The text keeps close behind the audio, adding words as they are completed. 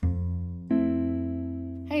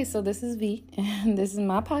Hey, so this is V, and this is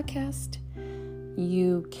my podcast.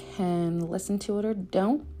 You can listen to it or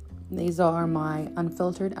don't. These are my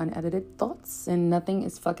unfiltered, unedited thoughts, and nothing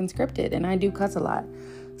is fucking scripted, and I do cuss a lot.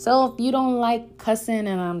 So if you don't like cussing,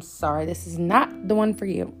 and I'm sorry, this is not the one for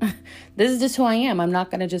you. This is just who I am. I'm not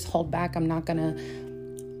going to just hold back. I'm not going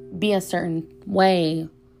to be a certain way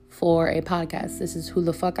for a podcast. This is who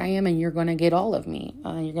the fuck I am, and you're going to get all of me.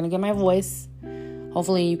 You're going to get my voice.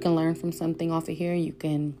 Hopefully you can learn from something off of here. You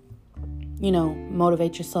can,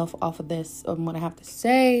 motivate yourself off of this, of what I have to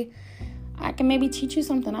say. I can maybe teach you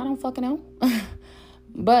something. I don't fucking know.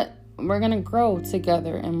 But we're going to grow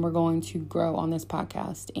together, and we're going to grow on this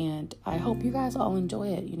podcast. And I hope you guys all enjoy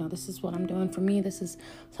it. This is what I'm doing for me. This is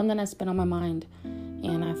something that's been on my mind.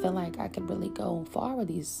 And I feel like I could really go far with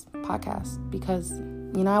these podcasts because,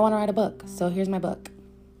 I want to write a book. So here's my book.